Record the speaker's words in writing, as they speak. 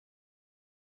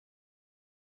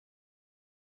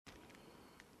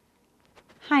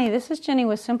Hi, this is Jenny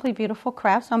with Simply Beautiful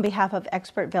Crafts on behalf of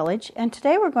Expert Village, and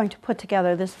today we're going to put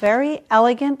together this very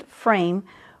elegant frame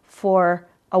for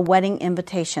a wedding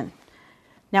invitation.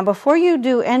 Now before you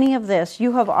do any of this,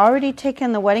 you have already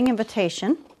taken the wedding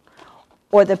invitation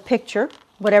or the picture,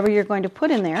 whatever you're going to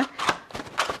put in there,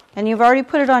 and you've already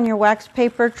put it on your wax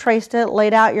paper, traced it,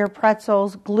 laid out your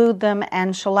pretzels, glued them,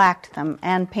 and shellacked them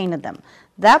and painted them.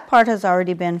 That part has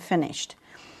already been finished.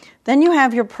 Then you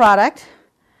have your product,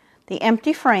 the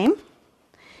empty frame,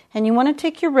 and you want to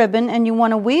take your ribbon and you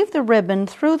want to weave the ribbon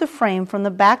through the frame from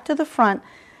the back to the front,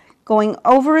 going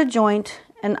over a joint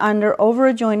and under, over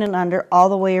a joint and under, all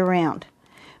the way around.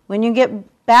 When you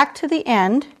get back to the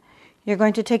end, you're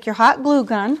going to take your hot glue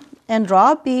gun and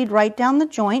draw a bead right down the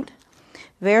joint.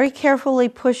 Very carefully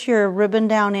push your ribbon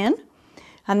down in,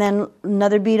 and then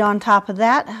another bead on top of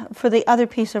that for the other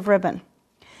piece of ribbon.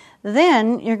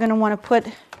 Then you're going to want to put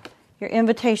your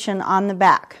invitation on the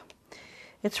back.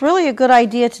 It's really a good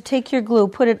idea to take your glue,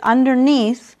 put it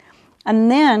underneath,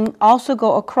 and then also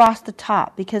go across the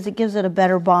top because it gives it a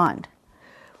better bond.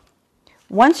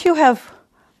 Once you have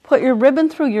put your ribbon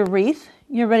through your wreath,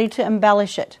 you're ready to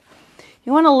embellish it.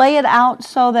 You want to lay it out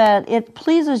so that it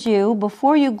pleases you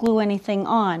before you glue anything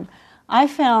on. I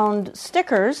found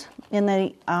stickers in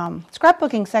the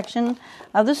scrapbooking section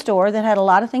of the store that had a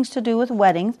lot of things to do with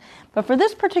weddings. But for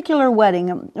this particular wedding,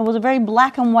 it was a very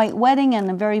black and white wedding and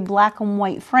a very black and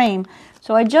white frame.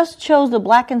 So I just chose the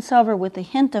black and silver with a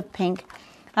hint of pink.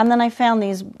 And then I found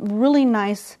these really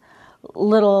nice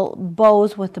little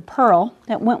bows with the pearl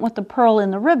that went with the pearl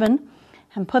in the ribbon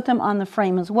and put them on the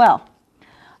frame as well.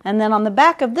 And then on the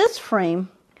back of this frame,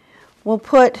 we'll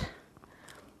put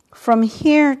from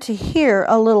here to here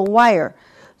a little wire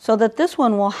so that this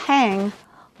one will hang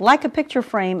like a picture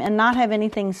frame and not have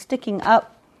anything sticking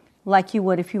up like you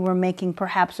would if you were making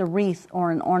perhaps a wreath or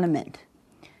an ornament.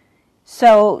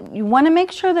 So you want to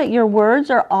make sure that your words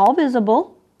are all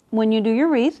visible when you do your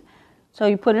wreath. So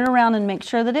you put it around and make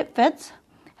sure that it fits,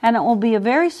 and it will be a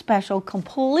very special,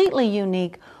 completely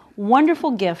unique,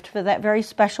 wonderful gift for that very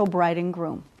special bride and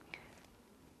groom.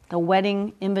 The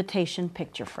wedding invitation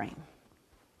picture frame.